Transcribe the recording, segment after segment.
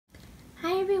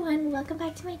everyone, welcome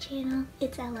back to my channel.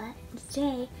 It's Ella, and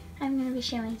today I'm going to be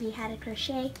showing you how to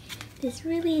crochet this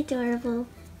really adorable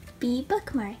bee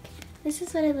bookmark. This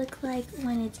is what it looks like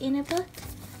when it's in a book,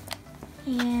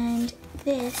 and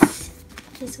this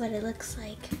is what it looks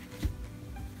like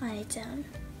on its own.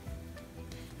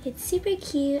 It's super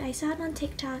cute. I saw it on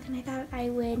TikTok and I thought I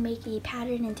would make a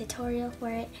pattern and tutorial for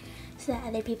it so that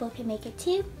other people can make it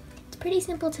too. It's pretty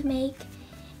simple to make,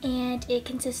 and it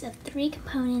consists of 3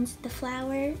 components: the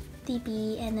flower, the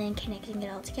bee, and then connecting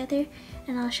it all together,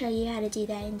 and I'll show you how to do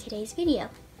that in today's video.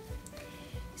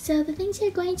 So the things you're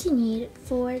going to need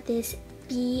for this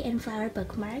bee and flower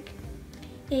bookmark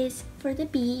is, for the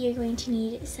bee, you're going to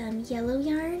need some yellow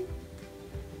yarn,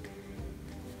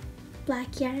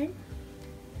 black yarn,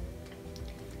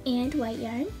 and white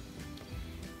yarn.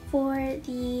 For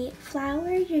the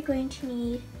flower, you're going to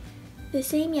need the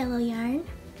same yellow yarn,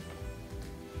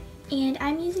 and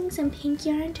I'm using some pink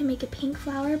yarn to make a pink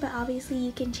flower, but obviously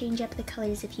you can change up the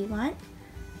colors if you want.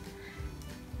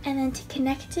 And then to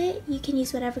connect it, you can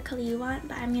use whatever color you want,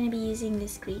 but I'm going to be using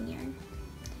this green yarn.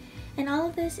 And all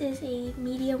of this is a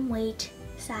medium weight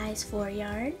size 4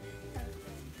 yarn.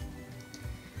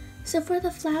 So for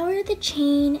the flower, the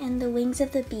chain, and the wings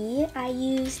of the bee, I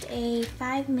used a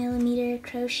 5mm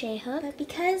crochet hook, but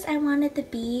because I wanted the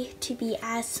bee to be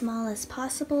as small as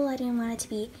possible, I didn't want it to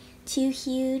be too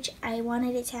huge. I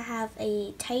wanted it to have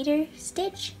a tighter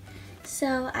stitch,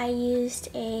 so I used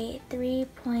a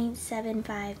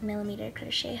 3.75mm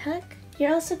crochet hook.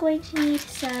 You're also going to need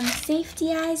some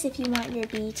safety eyes if you want your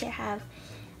bee to have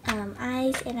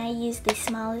eyes, and I used the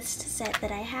smallest set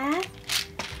that I have.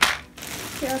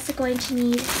 You're also going to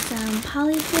need some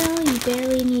polyfill. You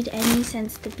barely need any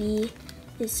since the bee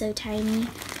is so tiny,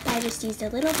 but I just used a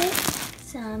little bit.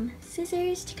 Some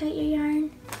scissors to cut your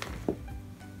yarn.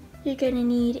 You're going to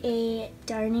need a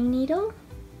darning needle,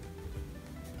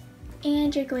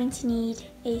 and you're going to need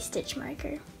a stitch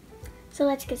marker. So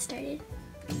let's get started.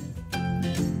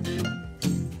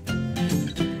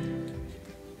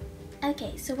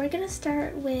 Okay, so we're going to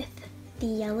start with the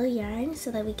yellow yarn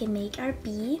so that we can make our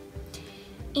bee.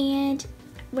 And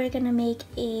we're going to make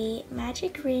a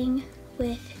magic ring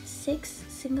with 6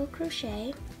 single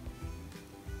crochet.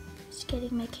 Just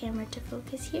getting my camera to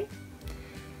focus here.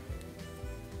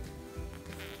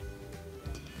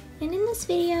 And in this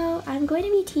video, I'm going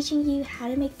to be teaching you how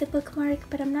to make the bookmark,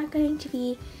 but I'm not going to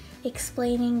be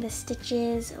explaining the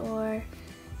stitches or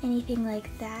anything like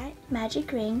that.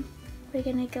 Magic ring, we're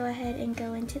going to go ahead and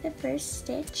go into the first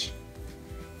stitch,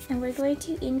 and we're going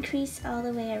to increase all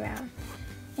the way around.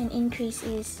 An increase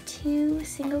is 2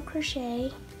 single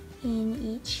crochet in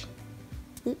each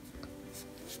loop.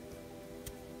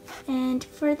 And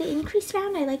for the increase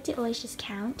round, I like to always just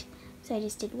count. So I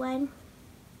just did 1,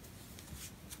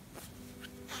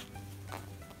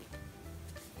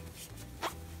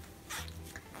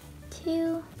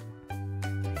 2,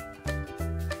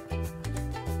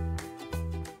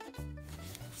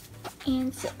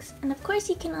 and 6. And of course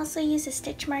you can also use a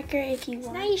stitch marker if you want.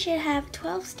 So now you should have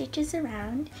 12 stitches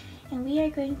around, and we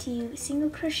are going to single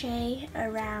crochet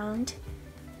around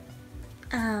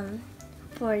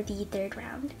for the 3rd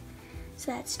round.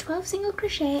 So that's 12 single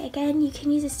crochet. Again, you can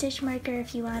use a stitch marker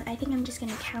if you want. I think I'm just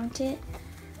going to count it.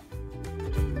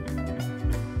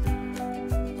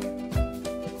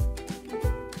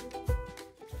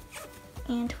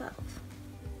 And 12.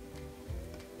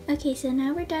 Okay, so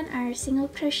now we're done our single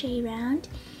crochet round,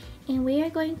 and we are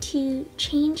going to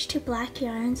change to black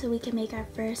yarn so we can make our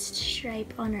first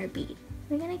stripe on our bee.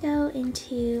 We're going to go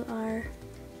into our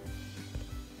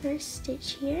first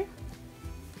stitch here,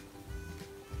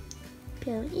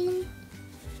 go in,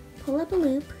 pull up a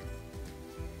loop,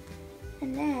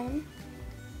 and then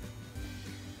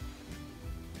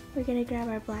we're going to grab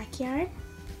our black yarn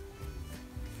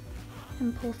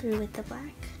and pull through with the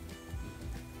black.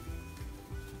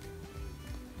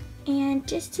 And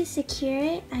just to secure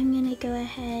it, I'm going to go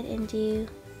ahead and do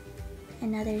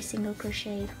another single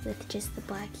crochet with just the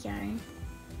black yarn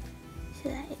so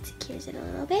that it secures it a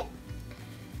little bit.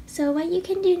 So what you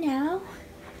can do now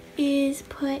is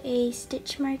put a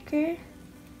stitch marker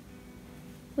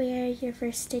where your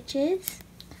first stitch is,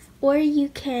 or you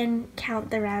can count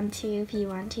the round too if you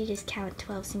want to, just count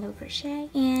 12 single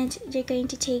crochet. And you're going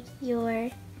to take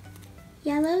your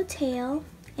yellow tail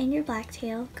and your black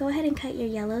tail. Go ahead and cut your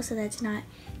yellow so that's not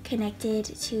connected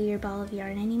to your ball of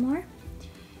yarn anymore.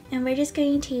 And we're just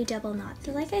going to double knot.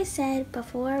 So like I said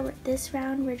before, this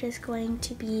round we're just going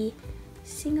to be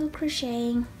single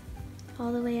crocheting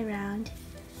all the way around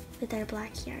with our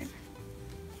black yarn.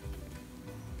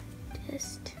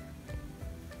 Just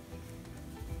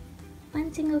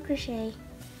 1 single crochet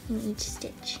in each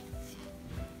stitch.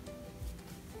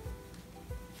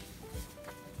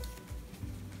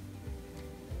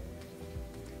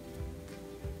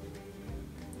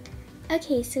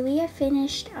 Okay, so we have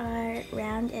finished our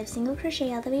round of single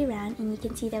crochet all the way around, and you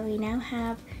can see that we now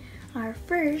have our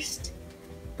first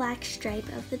black stripe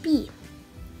of the bee.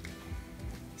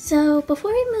 So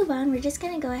before we move on, we're just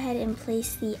going to go ahead and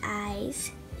place the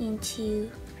eyes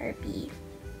into our bee.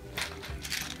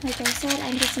 Like I said,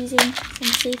 I'm just using some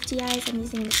safety eyes. I'm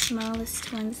using the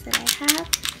smallest ones that I have.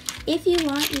 If you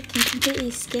want, you can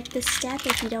completely skip this step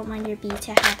if you don't want your bee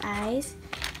to have eyes.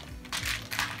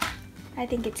 I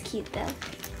think it's cute though.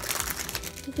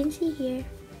 You can see here,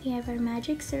 we have our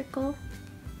magic circle.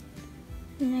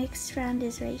 The next round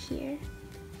is right here.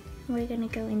 We're gonna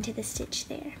go into the stitch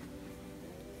there.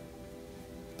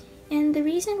 And the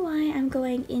reason why I'm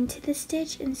going into the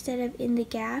stitch instead of in the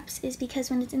gaps is because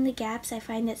when it's in the gaps, I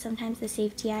find that sometimes the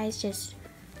safety eyes just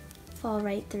fall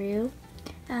right through.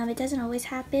 It doesn't always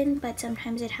happen, but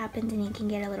sometimes it happens and it can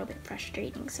get a little bit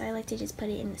frustrating. So I like to just put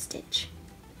it in the stitch.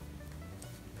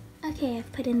 Okay,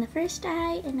 I've put in the first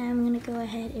eye, and now I'm gonna go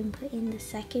ahead and put in the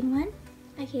second one.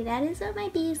 Okay, that is what my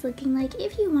bee is looking like.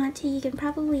 If you want to, you can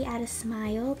probably add a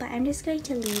smile, but I'm just going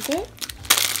to leave it.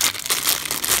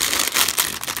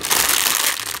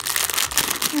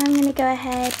 Now I'm gonna go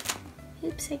ahead,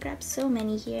 oops, I grabbed so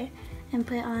many here, and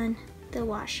put on the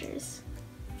washers.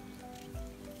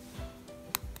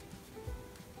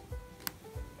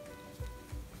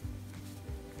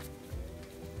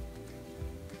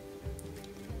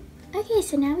 Okay,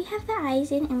 so now we have the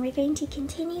eyes in, and we're going to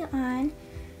continue on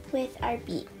with our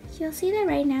bee. You'll see that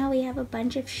right now we have a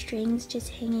bunch of strings just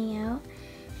hanging out.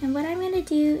 And what I'm going to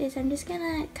do is I'm just going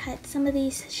to cut some of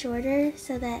these shorter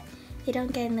so that they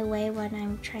don't get in the way when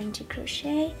I'm trying to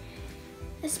crochet.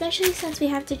 Especially since we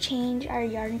have to change our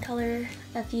yarn color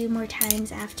a few more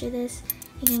times after this.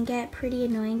 It can get pretty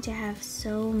annoying to have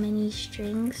so many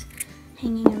strings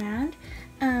hanging around.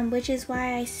 Which is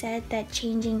why I said that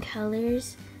changing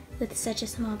colors with such a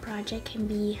small project can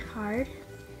be hard.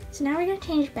 So now we're going to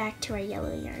change back to our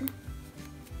yellow yarn.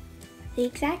 The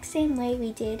exact same way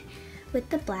we did with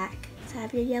the black. So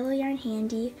have your yellow yarn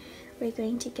handy. We're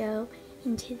going to go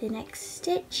into the next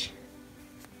stitch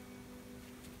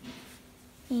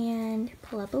and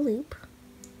pull up a loop.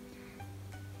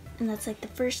 And that's like the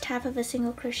first half of a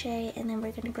single crochet, and then we're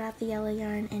going to grab the yellow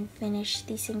yarn and finish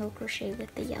the single crochet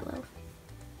with the yellow.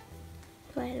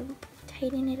 Go ahead and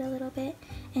tighten it a little bit.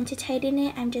 And to tighten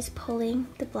it, I'm just pulling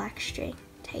the black string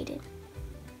tighten.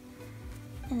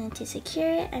 And then to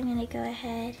secure it, I'm going to go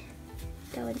ahead,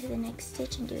 go into the next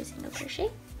stitch and do a single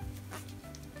crochet.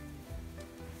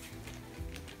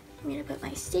 I'm going to put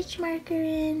my stitch marker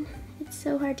in. It's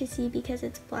so hard to see because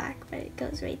it's black, but it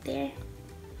goes right there.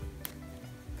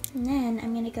 And then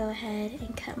I'm going to go ahead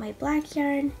and cut my black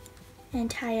yarn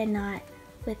and tie a knot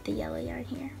with the yellow yarn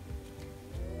here.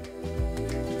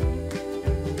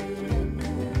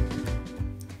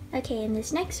 Okay, and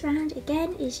this next round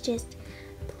again is just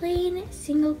plain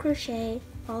single crochet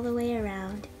all the way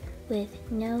around with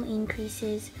no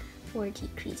increases or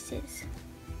decreases.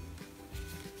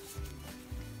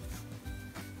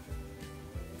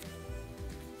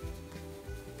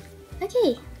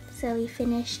 Okay, so we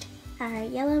finished our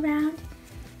yellow round,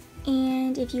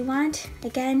 and if you want,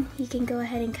 again, you can go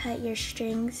ahead and cut your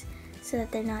strings so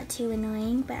that they're not too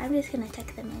annoying, but I'm just going to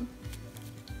tuck them in.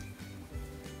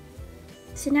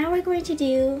 So now we're going to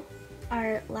do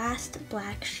our last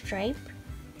black stripe.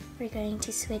 We're going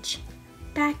to switch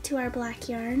back to our black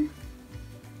yarn.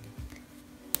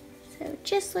 So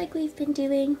just like we've been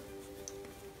doing,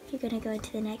 you're going to go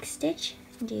into the next stitch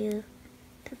and do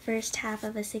the first half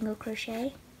of a single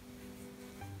crochet,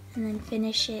 and then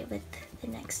finish it with the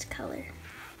next color.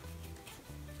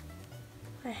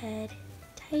 Go ahead,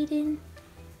 tighten.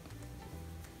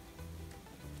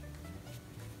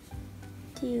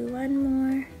 Do one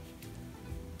more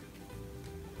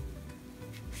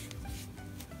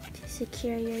to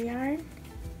secure your yarn.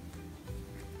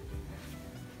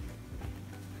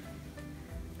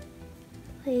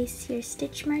 Place your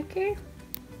stitch marker,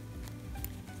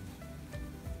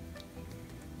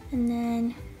 and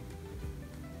then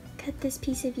cut this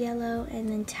piece of yellow and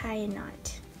then tie a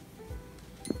knot.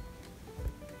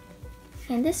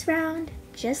 And this round,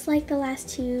 just like the last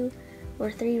 2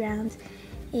 or 3 rounds,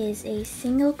 is a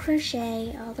single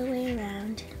crochet all the way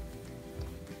around.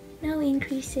 No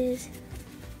increases,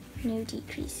 no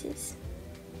decreases.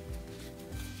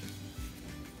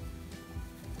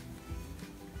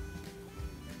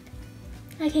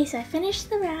 Okay, so I finished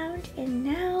the round, and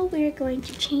now we're going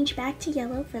to change back to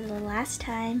yellow for the last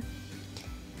time.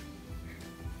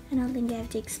 I don't think I have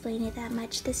to explain it that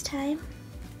much this time.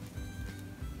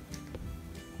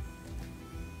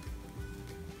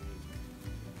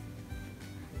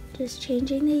 Just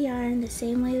changing the yarn the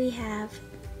same way we have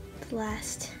the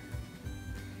last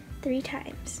 3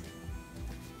 times.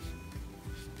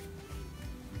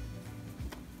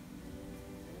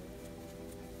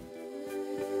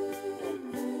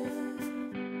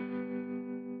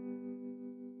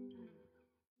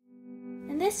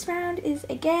 And this round is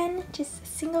again just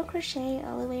single crochet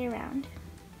all the way around.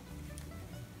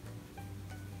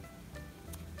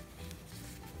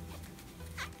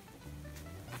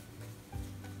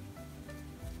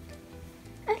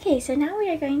 Okay, so now we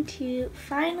are going to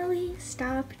finally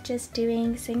stop just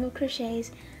doing single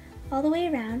crochets all the way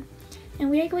around,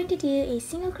 and we are going to do a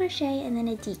single crochet and then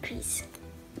a decrease.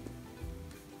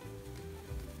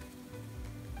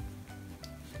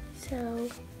 So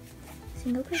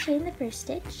single crochet in the first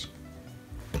stitch,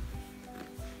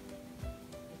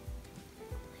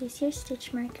 place your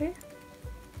stitch marker,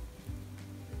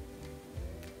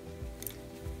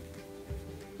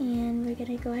 and we're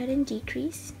going to go ahead and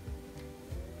decrease.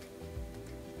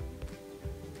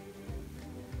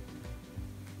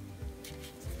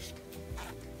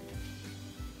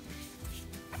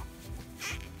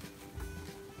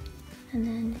 And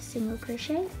then single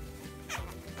crochet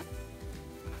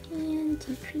and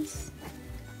decrease,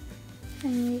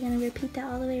 and you're going to repeat that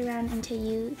all the way around until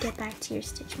you get back to your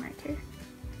stitch marker.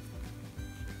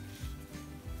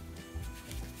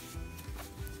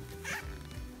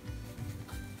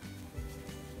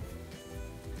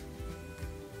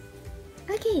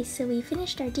 Okay, so we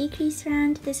finished our decrease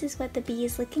round. This is what the bee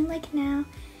is looking like now,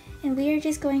 and we are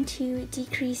just going to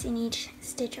decrease in each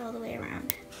stitch all the way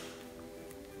around.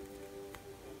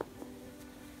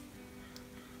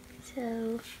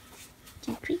 So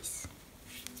decrease,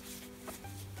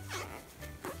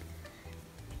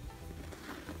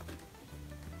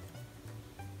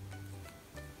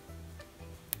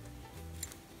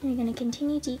 and you're going to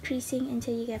continue decreasing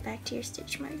until you get back to your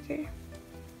stitch marker.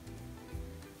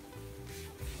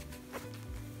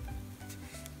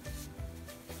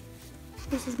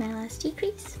 This is my last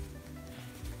decrease.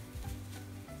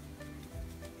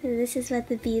 So this is what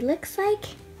the bee looks like.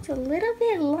 It's a little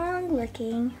bit long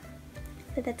looking,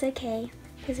 but that's okay,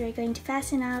 because we're going to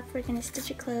fasten up, we're going to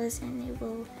stitch it closed, and it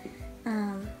will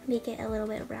make it a little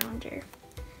bit rounder.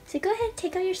 So go ahead,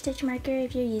 take out your stitch marker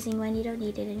if you're using one, you don't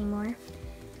need it anymore.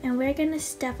 And we're going to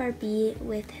stuff our bee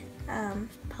with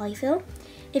polyfill.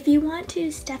 If you want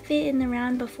to stuff it in the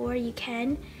round before, you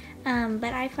can,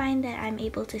 but I find that I'm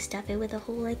able to stuff it with a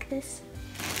hole like this.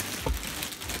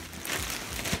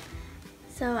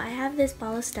 So I have this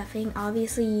ball of stuffing.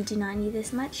 Obviously you do not need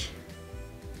this much.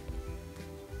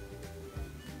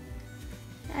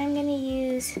 I'm gonna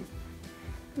use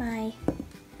my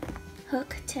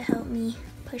hook to help me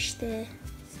push the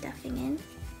stuffing in.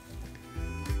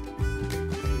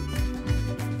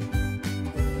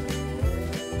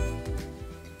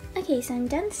 Okay, so I'm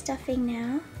done stuffing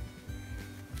now.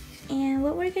 And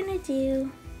what we're gonna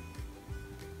do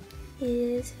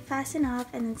is fasten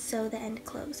off and then sew the end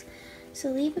close. So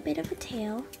leave a bit of a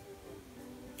tail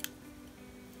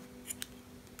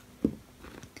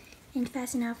and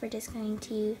fasten off. We're just going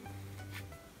to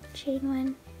chain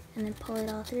one and then pull it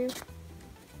all through.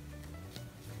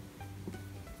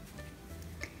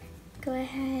 Go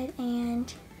ahead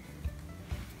and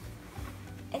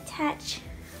attach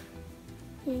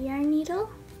your yarn needle.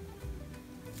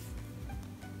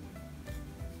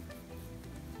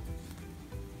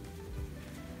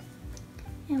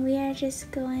 And we are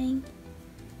just going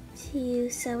to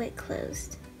sew it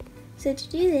closed. So to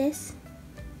do this,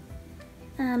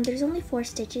 there's only 4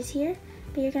 stitches here,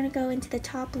 but you're going to go into the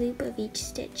top loop of each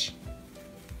stitch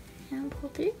and pull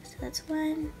through. So that's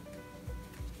 1,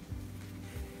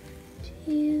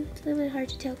 2, it's a little bit hard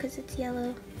to tell because it's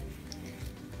yellow,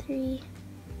 3,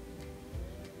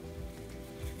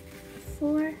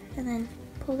 4, and then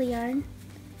pull the yarn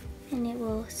and it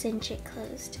will cinch it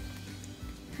closed.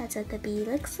 That's what the bee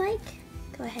looks like.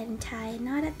 Go ahead and tie a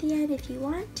knot at the end if you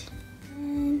want.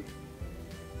 And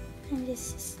I'm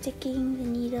just sticking the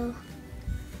needle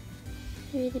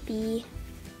through the bee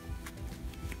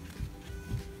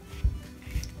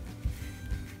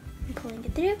and pulling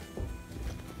it through.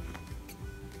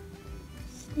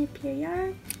 Snip your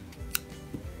yarn.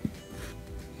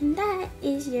 And that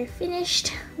is your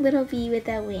finished little bee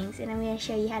without wings, and I'm going to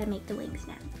show you how to make the wings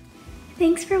now.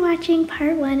 Thanks for watching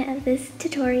part 1 of this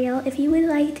tutorial. If you would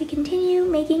like to continue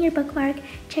making your bookmark,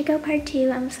 check out part 2.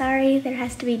 I'm sorry there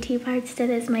has to be 2 parts to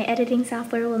this. My editing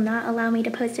software will not allow me to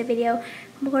post a video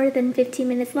more than 15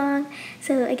 minutes long.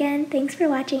 So again, thanks for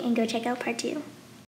watching and go check out part 2.